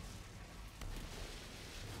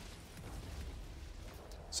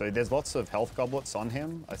 So there's lots of health goblets on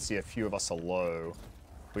him. I see a few of us are low.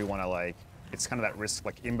 We want to like, it's kind of that risk,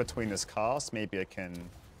 like in between this cast, maybe I can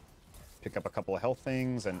pick up a couple of health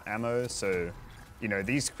things and ammo. So, you know,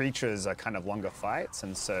 these creatures are kind of longer fights,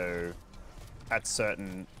 and so at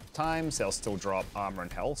certain times they'll still drop armor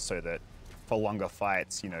and health, so that for longer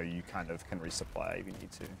fights, you know, you kind of can resupply if you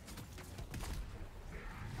need to.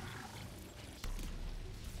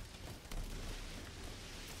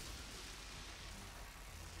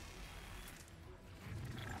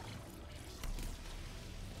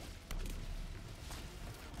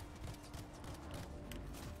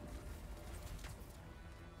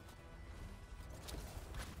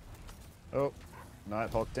 Oh,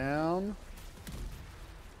 Nighthawk down.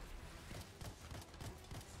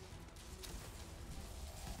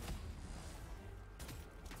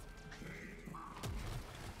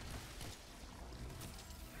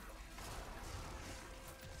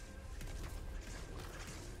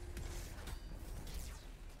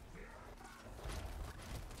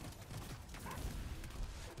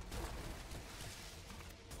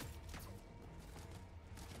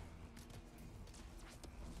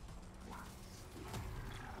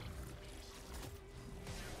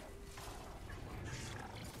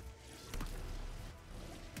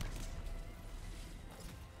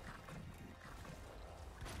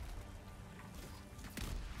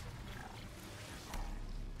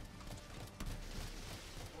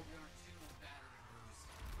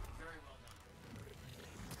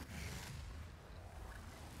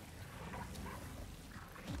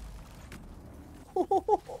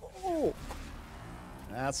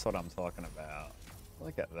 That's what I'm talking about.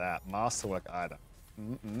 Look at that. Masterwork item.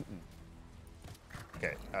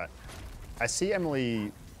 Okay, alright. I see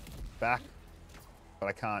Emily back, but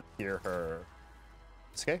I can't hear her.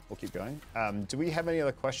 It's okay, we'll keep going. Do we have any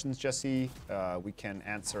other questions, Jesse? We can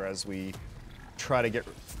answer as we try to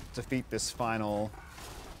defeat this final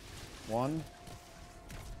one.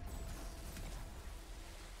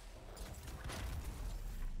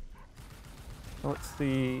 Let's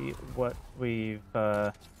see what we've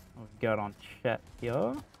got on chat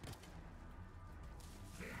here.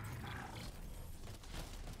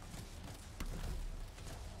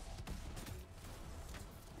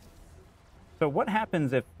 So what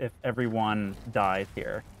happens if everyone dies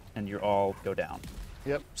here and you all go down?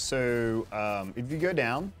 Yep, so if you go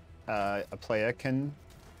down, a player can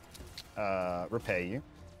repay you.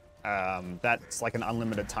 That's like an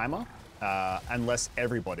unlimited timer, unless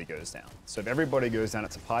everybody goes down. So if everybody goes down,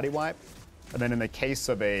 it's a party wipe. And then in the case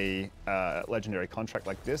of a legendary contract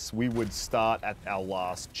like this, we would start at our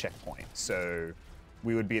last checkpoint. So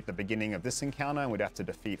we would be at the beginning of this encounter and we'd have to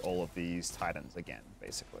defeat all of these titans again,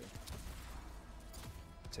 basically.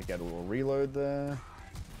 To get a little reload there.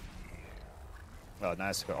 Oh,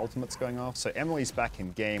 nice, her ultimate's going off. So Emily's back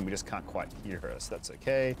in game, we just can't quite hear her, so that's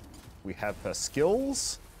okay. We have her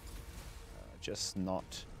skills, just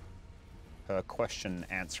not her question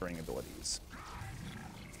answering abilities.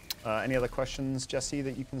 Any other questions, Jesse,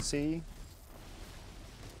 that you can see?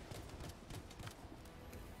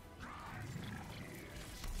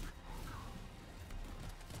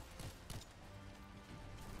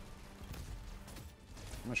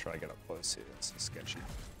 I'm gonna try to get up close here, it's sketchy.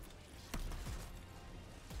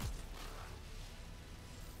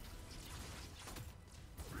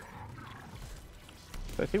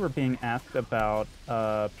 So I see we're being asked about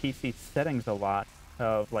PC settings a lot,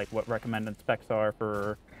 of like what recommended specs are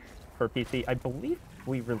for PC. I believe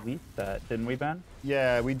we released that, didn't we, Ben?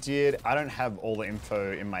 Yeah, we did. I don't have all the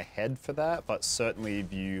info in my head for that, but certainly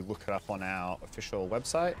if you look it up on our official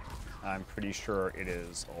website, I'm pretty sure it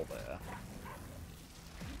is all there.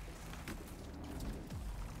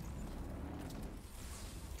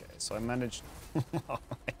 Okay, so I managed... I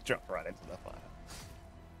dropped right into the fire.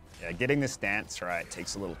 Yeah, getting this dance right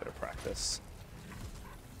takes a little bit of practice.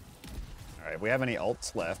 All right, if we have any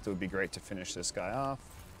ults left, it would be great to finish this guy off.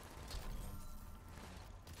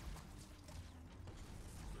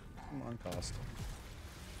 Come on, cost.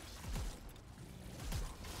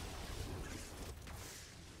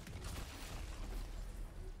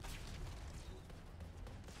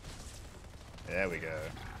 There we go.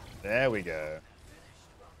 There we go.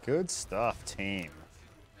 Good stuff, team.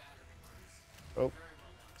 Oh,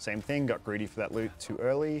 same thing. Got greedy for that loot too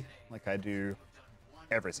early, like I do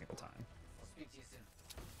every single time.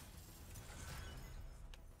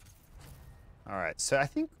 All right, so I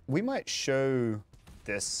think we might show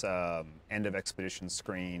this end of expedition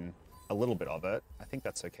screen, a little bit of it. I think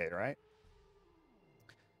that's okay, right?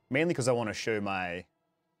 Mainly because I want to show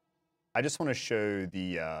I just want to show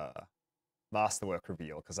the masterwork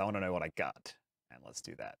reveal because I want to know what I got. And let's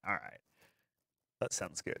do that. All right, that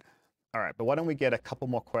sounds good. All right, but why don't we get a couple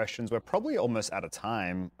more questions? We're probably almost out of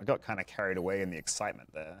time. I got kind of carried away in the excitement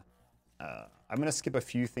there. I'm going to skip a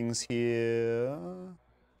few things here.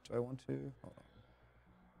 Do I want to? Hold on.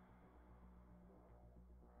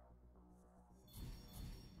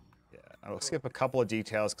 Yeah, I'll skip a couple of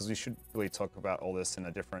details because we should really talk about all this in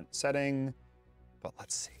a different setting. But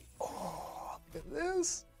let's see. Oh, look at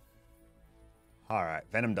this. All right,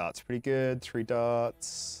 Venom Dart's pretty good. 3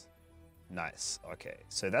 dots. Nice. Okay,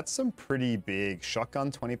 so that's some pretty big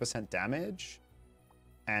shotgun, 20% damage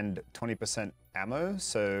and 20% ammo.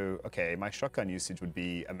 So, okay, my shotgun usage would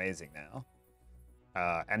be amazing now.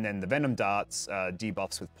 And then the Venom Darts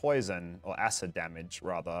debuffs with poison, or acid damage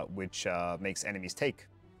rather, which makes enemies take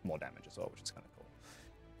more damage as well, which is kind of cool.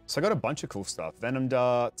 So I got a bunch of cool stuff. Venom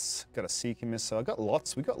Darts, got a Seeker Missile,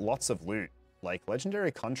 we got lots of loot. Like,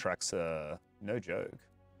 legendary contracts are no joke.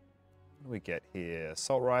 What do we get here?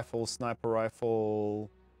 Assault Rifle, Sniper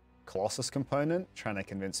Rifle, Colossus component, trying to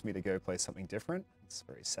convince me to go play something different. It's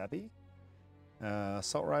very savvy.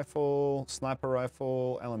 Assault Rifle, Sniper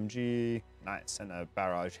Rifle, LMG, nice, and a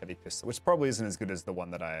Barrage Heavy Pistol, which probably isn't as good as the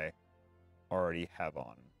one that I already have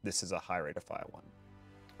on. This is a high rate of fire one.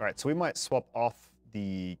 All right, so we might swap off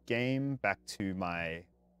the game back to my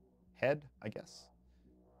head, I guess,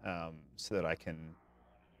 so that I can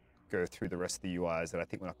go through the rest of the UIs that I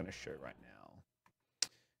think we're not going to show right now.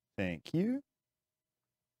 Thank you.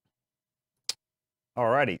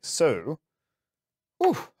 Alrighty, so,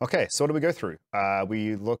 okay, so what did we go through?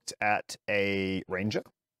 We looked at a Ranger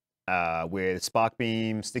with Spark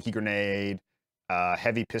Beam, Sticky Grenade,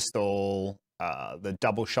 heavy pistol, the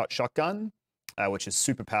double shot shotgun, which is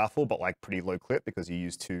super powerful, but like pretty low clip because you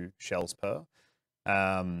use 2 shells per.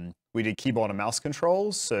 We did keyboard and mouse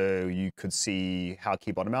controls, so you could see how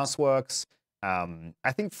keyboard and mouse works.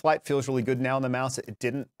 I think flight feels really good now on the mouse. It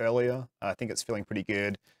didn't earlier. I think it's feeling pretty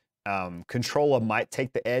good. Controller might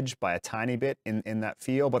take the edge by a tiny bit in that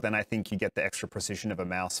feel, but then I think you get the extra precision of a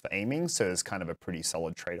mouse for aiming, so it's kind of a pretty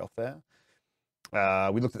solid trade-off there.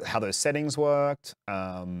 We looked at how those settings worked.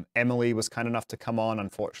 Emily was kind enough to come on.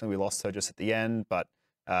 Unfortunately, we lost her just at the end, but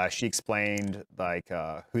she explained like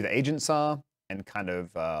who the agents are and kind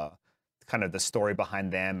of the story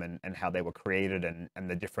behind them and how they were created and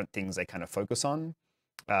the different things they kind of focus on,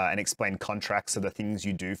 and explain contracts of the things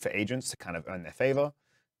you do for agents to kind of earn their favor.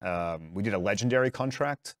 We did a legendary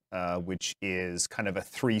contract, which is kind of a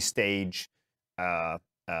 3-stage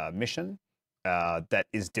mission that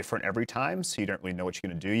is different every time, so you don't really know what you're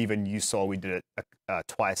going to do. Even you saw we did it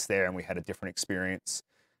twice there, and we had a different experience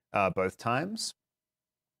both times,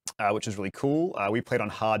 which is really cool. We played on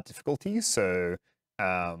hard difficulty, so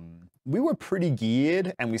we were pretty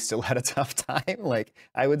geared, and we still had a tough time. Like,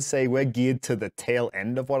 I would say we're geared to the tail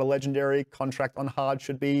end of what a legendary contract on hard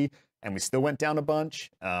should be, and we still went down a bunch.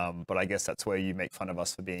 But I guess that's where you make fun of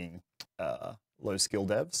us for being low skill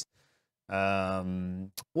devs.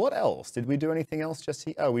 What else? Did we do anything else,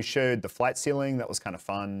 Jesse? Oh, we showed the flight ceiling. That was kind of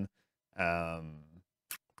fun.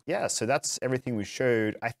 Yeah, so that's everything we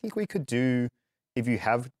showed. I think we could do, if you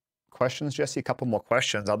have questions, Jesse, a couple more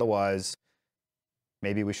questions. Otherwise,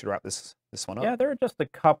 maybe we should wrap this one up. Yeah, there are just a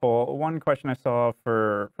couple. One question I saw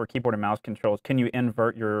for keyboard and mouse controls, can you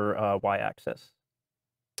invert your y-axis?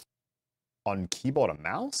 On keyboard and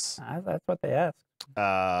mouse? That's what they asked.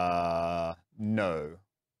 No.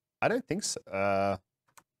 I don't think so.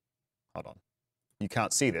 Hold on. You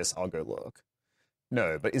can't see this. I'll go look.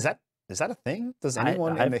 No, but is that a thing? Does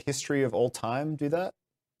anyone in the history of all time do that?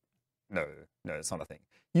 No, it's not a thing.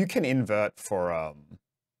 You can invert for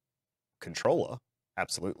controller.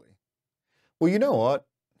 Absolutely. Well, you know what?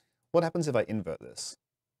 What happens if I invert this?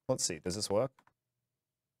 Let's see. Does this work?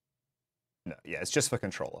 No. Yeah, it's just for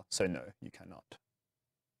controller. So no, you cannot.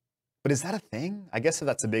 But is that a thing? I guess if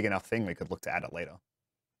that's a big enough thing, we could look to add it later.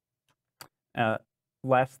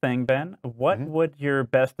 Last thing, Ben, what would your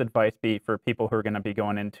best advice be for people who are going to be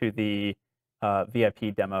going into the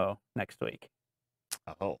VIP demo next week?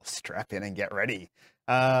 Oh, strap in and get ready.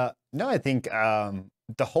 No, I think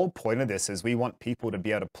the whole point of this is we want people to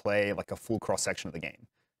be able to play like a full cross-section of the game.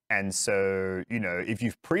 And so, you know, if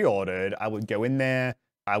you've pre-ordered, I would go in there,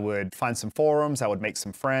 I would find some forums, I would make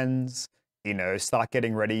some friends, you know, start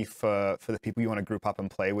getting ready for the people you want to group up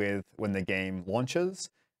and play with when the game launches.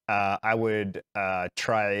 I would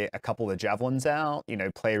try a couple of the javelins out, you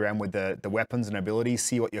know, play around with the weapons and abilities,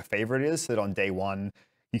 see what your favorite is, so that on day one,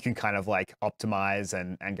 you can kind of like optimize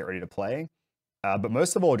and get ready to play. But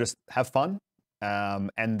most of all, just have fun.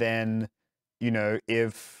 And then, you know,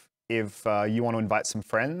 if you want to invite some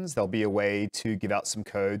friends, there'll be a way to give out some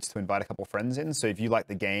codes to invite a couple friends in. So if you like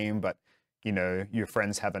the game, but, you know, your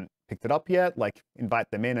friends haven't picked it up yet, like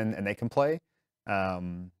invite them in and they can play.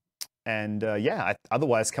 Yeah,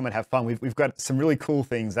 otherwise come and have fun. We've got some really cool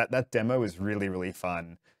things. That demo is really, really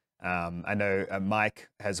fun. I know Mike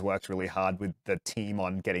has worked really hard with the team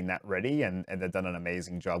on getting that ready, and they've done an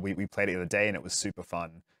amazing job. We played it the other day, and it was super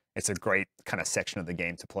fun. It's a great kind of section of the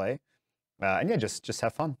game to play. And yeah, just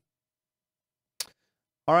have fun.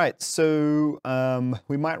 All right, so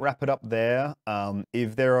we might wrap it up there.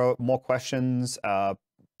 If there are more questions,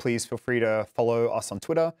 please feel free to follow us on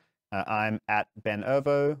Twitter. I'm at Ben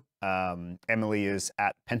Ervo. Emily is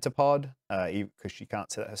at Pentapod, because she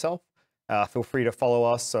can't say that herself. Feel free to follow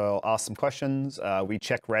us or ask some questions. We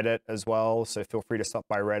check Reddit as well, so feel free to stop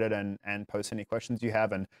by Reddit and post any questions you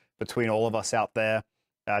have. And between all of us out there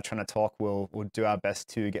trying to talk, we'll do our best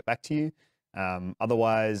to get back to you.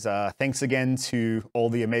 Otherwise, thanks again to all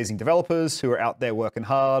the amazing developers who are out there working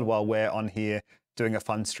hard while we're on here doing a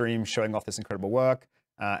fun stream, showing off this incredible work.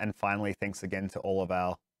 And finally, thanks again to all of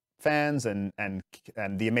our fans and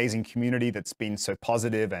the amazing community that's been so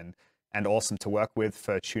positive and awesome to work with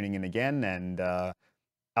for tuning in again. And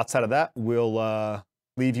outside of that, we'll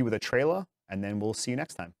leave you with a trailer, and then we'll see you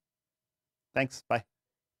next time. Thanks. Bye.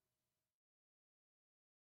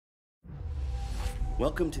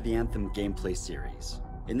 Welcome to the Anthem gameplay series.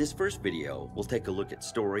 In this first video, we'll take a look at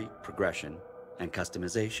story, progression, and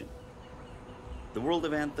customization. The world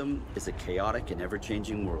of Anthem is a chaotic and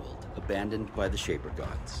ever-changing world, abandoned by the Shaper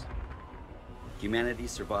gods. Humanity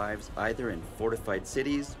survives either in fortified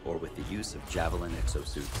cities or with the use of javelin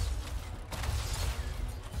exosuits.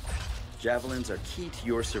 Javelins are key to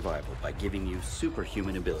your survival by giving you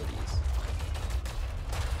superhuman abilities.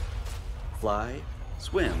 Fly,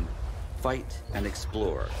 swim, fight, and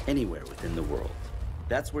explore anywhere within the world.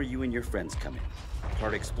 That's where you and your friends come in.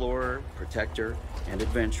 Part explorer, protector, and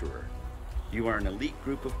adventurer. You are an elite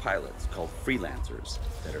group of pilots called freelancers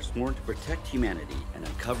that are sworn to protect humanity and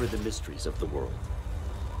uncover the mysteries of the world.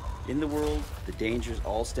 In the world, the dangers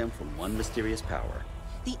all stem from one mysterious power.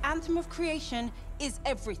 The Anthem of Creation is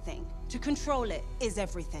everything. To control it is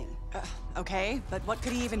everything. Okay, but what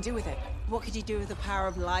could he even do with it? What could you do with the power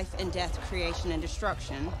of life and death, creation and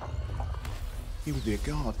destruction? He would be a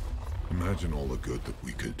god. Imagine all the good that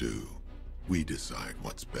we could do. We decide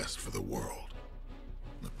what's best for the world.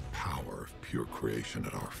 The power of pure creation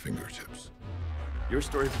at our fingertips. Your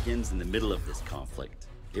story begins in the middle of this conflict.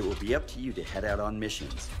 It will be up to you to head out on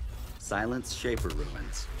missions, silence Shaper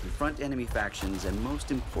ruins, confront enemy factions, and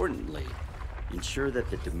most importantly, ensure that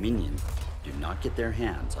the Dominion do not get their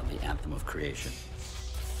hands on the Anthem of Creation.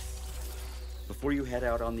 Before you head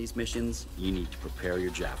out on these missions, you need to prepare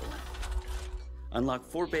your Javelin. Unlock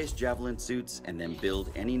 4 base Javelin suits and then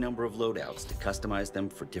build any number of loadouts to customize them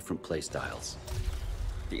for different playstyles.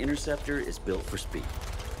 The Interceptor is built for speed,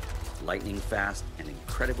 lightning fast, and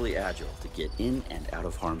incredibly agile to get in and out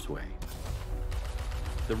of harm's way.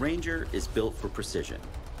 The Ranger is built for precision,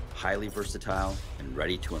 highly versatile, and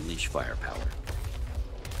ready to unleash firepower.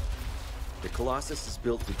 The Colossus is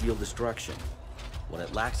built to deal destruction. What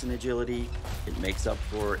it lacks in agility, it makes up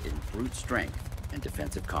for in brute strength and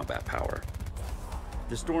defensive combat power.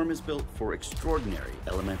 The Storm is built for extraordinary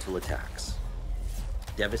elemental attacks,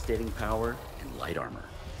 devastating power, and light armor.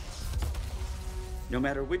 No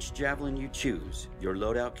matter which Javelin you choose, your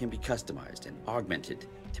loadout can be customized and augmented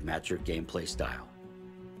to match your gameplay style.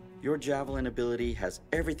 Your Javelin ability has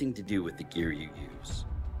everything to do with the gear you use.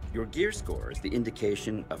 Your gear score is the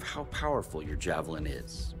indication of how powerful your Javelin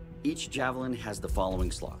is. Each Javelin has the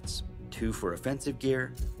following slots: 2 for offensive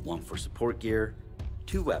gear, 1 for support gear,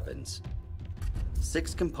 2 weapons,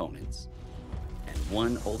 6 components, and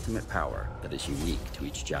 1 ultimate power that is unique to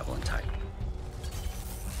each Javelin type.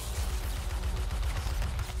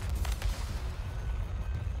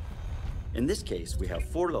 In this case, we have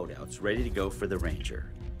 4 loadouts ready to go for the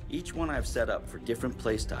Ranger. Each one I've set up for different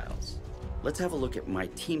playstyles. Let's have a look at my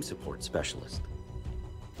team support specialist.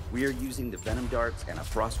 We are using the Venom Darts and a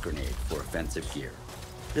Frost Grenade for offensive gear.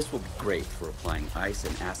 This will be great for applying ice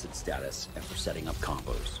and acid status and for setting up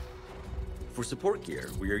combos. For support gear,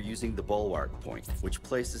 we are using the Bulwark Point, which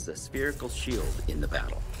places a spherical shield in the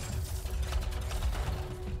battle.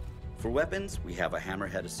 For weapons, we have a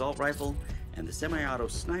Hammerhead Assault Rifle and the Semi-Auto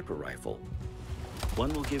Sniper Rifle.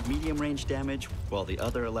 One will give medium range damage, while the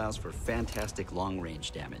other allows for fantastic long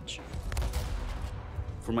range damage.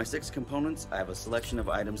 For my 6 components, I have a selection of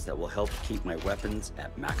items that will help keep my weapons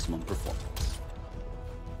at maximum performance.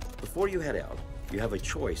 Before you head out, you have a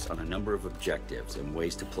choice on a number of objectives and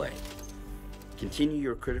ways to play. Continue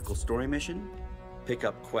your critical story mission, pick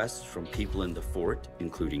up quests from people in the fort,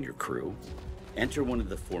 including your crew, enter one of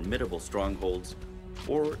the formidable strongholds,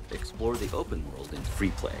 or explore the open world in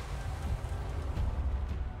free play.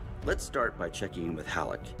 Let's start by checking in with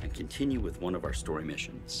Halleck and continue with one of our story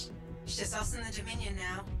missions. It's just us and the Dominion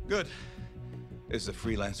now. Good. This is a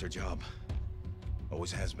freelancer job.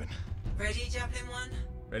 Always has been. Ready, Javelin 1?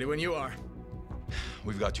 Ready when you are.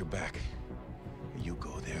 We've got your back. You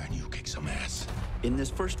go there and you kick some ass. In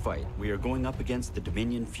this first fight, we are going up against the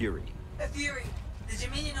Dominion Fury. A Fury. The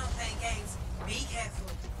Dominion aren't playing games. Be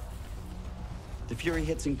careful. The Fury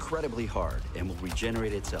hits incredibly hard and will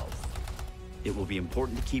regenerate itself. It will be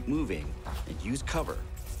important to keep moving and use cover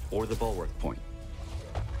or the Bulwark Point.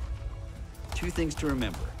 2 things to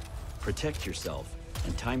remember: protect yourself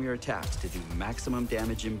and time your attacks to do maximum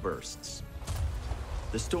damage in bursts.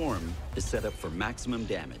 The Storm is set up for maximum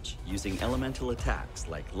damage using elemental attacks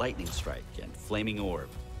like Lightning Strike and Flaming Orb.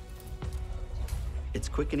 Its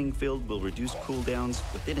quickening field will reduce cooldowns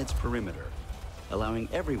within its perimeter, allowing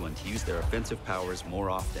everyone to use their offensive powers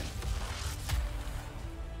more often.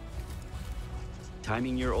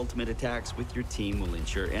 Timing your ultimate attacks with your team will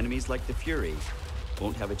ensure enemies like the Fury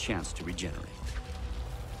won't have a chance to regenerate.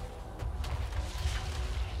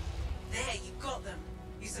 There, you got them.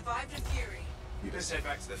 You survived a Fury. You best head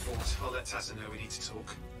back to the fort. I'll let Tassa know we need to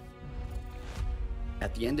talk.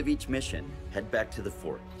 At the end of each mission, head back to the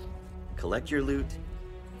fort. Collect your loot,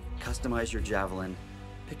 customize your Javelin,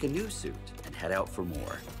 pick a new suit, and head out for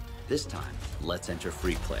more. This time, let's enter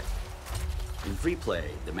free play. In free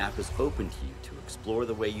play, the map is open to you to explore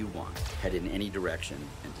the way you want, head in any direction,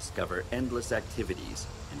 and discover endless activities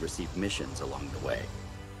and receive missions along the way.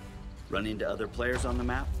 Run into other players on the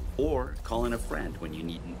map? Or call in a friend when you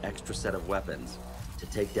need an extra set of weapons to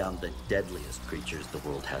take down the deadliest creatures the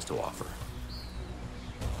world has to offer.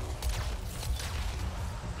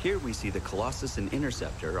 Here we see the Colossus and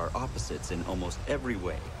Interceptor are opposites in almost every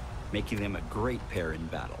way, making them a great pair in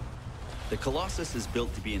battle. The Colossus is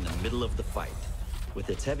built to be in the middle of the fight, with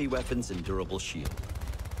its heavy weapons and durable shield.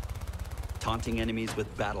 Taunting enemies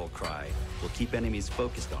with Battle Cry will keep enemies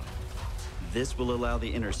focused on it. This will allow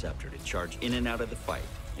the Interceptor to charge in and out of the fight,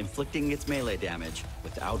 inflicting its melee damage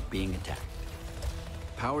without being attacked.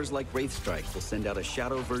 Powers like Wraith Strike will send out a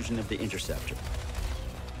shadow version of the Interceptor.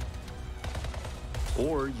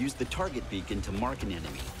 Or use the target beacon to mark an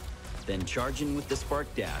enemy, then charge in with the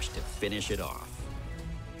Spark Dash to finish it off.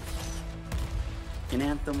 In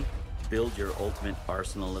Anthem, build your ultimate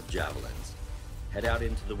arsenal of javelins. Head out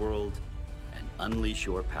into the world and unleash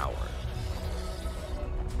your power.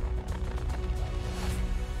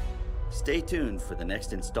 Stay tuned for the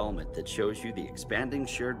next installment that shows you the expanding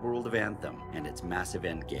shared world of Anthem and its massive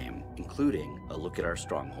endgame, including a look at our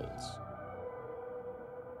strongholds.